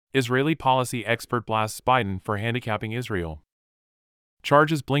Israeli policy expert blasts Biden for handicapping Israel.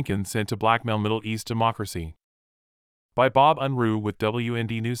 Charges Blinken sent to blackmail Middle East democracy. By Bob Unruh with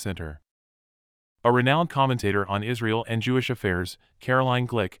WND News Center. A renowned commentator on Israel and Jewish affairs, Caroline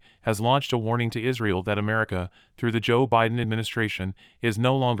Glick, has launched a warning to Israel that America, through the Joe Biden administration, is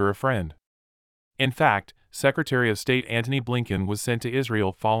no longer a friend. In fact, Secretary of State Antony Blinken was sent to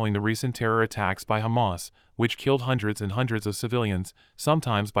Israel following the recent terror attacks by Hamas, which killed hundreds and hundreds of civilians,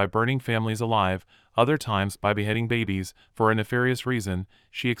 sometimes by burning families alive, other times by beheading babies, for a nefarious reason,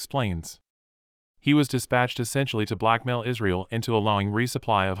 she explains. He was dispatched essentially to blackmail Israel into allowing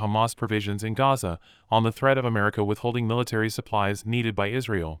resupply of Hamas provisions in Gaza, on the threat of America withholding military supplies needed by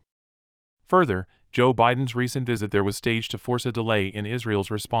Israel. Further, Joe Biden's recent visit there was staged to force a delay in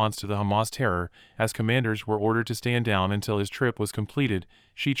Israel's response to the Hamas terror, as commanders were ordered to stand down until his trip was completed,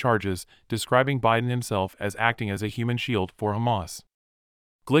 she charges, describing Biden himself as acting as a human shield for Hamas.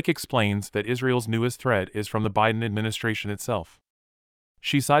 Glick explains that Israel's newest threat is from the Biden administration itself.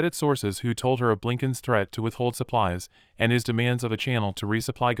 She cited sources who told her of Blinken's threat to withhold supplies and his demands of a channel to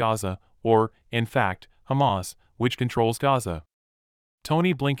resupply Gaza, or, in fact, Hamas, which controls Gaza.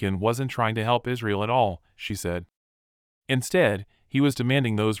 Tony Blinken wasn't trying to help Israel at all, she said. Instead, he was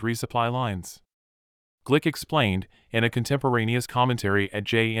demanding those resupply lines. Glick explained, in a contemporaneous commentary at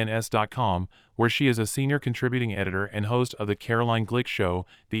JNS.com, where she is a senior contributing editor and host of the Caroline Glick Show,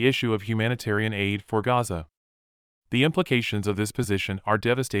 the issue of humanitarian aid for Gaza. The implications of this position are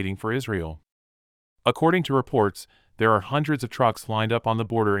devastating for Israel. According to reports, there are hundreds of trucks lined up on the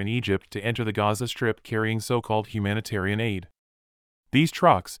border in Egypt to enter the Gaza Strip carrying so-called humanitarian aid. These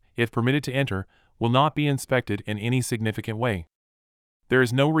trucks, if permitted to enter, will not be inspected in any significant way. There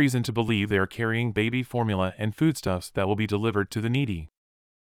is no reason to believe they are carrying baby formula and foodstuffs that will be delivered to the needy.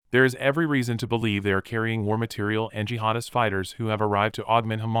 There is every reason to believe they are carrying war material and jihadist fighters who have arrived to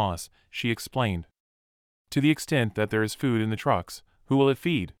augment Hamas, she explained. To the extent that there is food in the trucks, who will it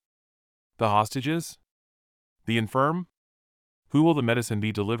feed? The hostages? The infirm? Who will the medicine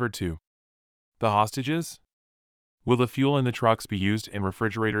be delivered to? The hostages? Will the fuel in the trucks be used in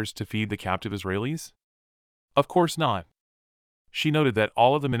refrigerators to feed the captive Israelis? Of course not. She noted that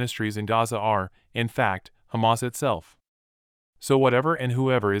all of the ministries in Gaza are, in fact, Hamas itself. So whatever and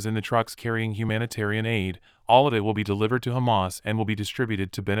whoever is in the trucks carrying humanitarian aid, all of it will be delivered to Hamas and will be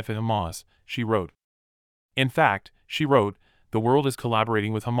distributed to benefit Hamas, she wrote. In fact, she wrote, the world is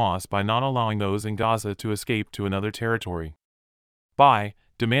collaborating with Hamas by not allowing those in Gaza to escape to another territory. By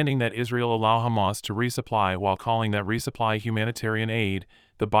demanding that Israel allow Hamas to resupply while calling that resupply humanitarian aid,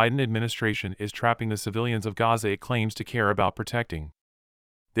 the Biden administration is trapping the civilians of Gaza it claims to care about protecting.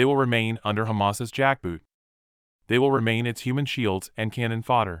 They will remain under Hamas's jackboot. They will remain its human shields and cannon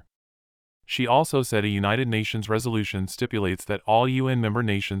fodder. She also said a United Nations resolution stipulates that all UN member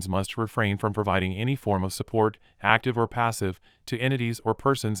nations must refrain from providing any form of support, active or passive, to entities or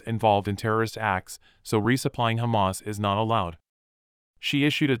persons involved in terrorist acts, so resupplying Hamas is not allowed. She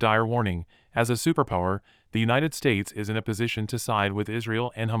issued a dire warning. As a superpower, the United States is in a position to side with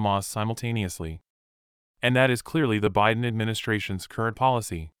Israel and Hamas simultaneously. And that is clearly the Biden administration's current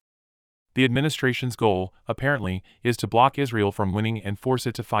policy. The administration's goal, apparently, is to block Israel from winning and force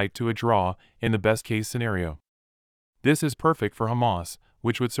it to fight to a draw, in the best-case scenario. This is perfect for Hamas,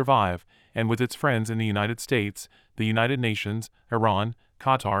 which would survive, and with its friends in the United States, the United Nations, Iran,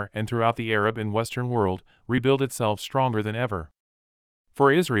 Qatar, and throughout the Arab and Western world, rebuild itself stronger than ever.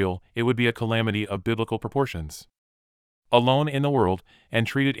 For Israel, it would be a calamity of biblical proportions. Alone in the world, and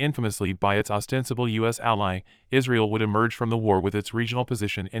treated infamously by its ostensible U.S. ally, Israel would emerge from the war with its regional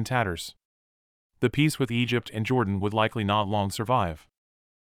position in tatters. The peace with Egypt and Jordan would likely not long survive.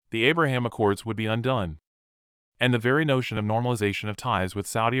 The Abraham Accords would be undone. And the very notion of normalization of ties with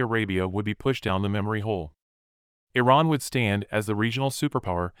Saudi Arabia would be pushed down the memory hole. Iran would stand as the regional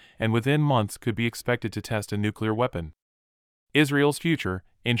superpower, and within months could be expected to test a nuclear weapon. Israel's future,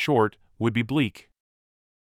 in short, would be bleak.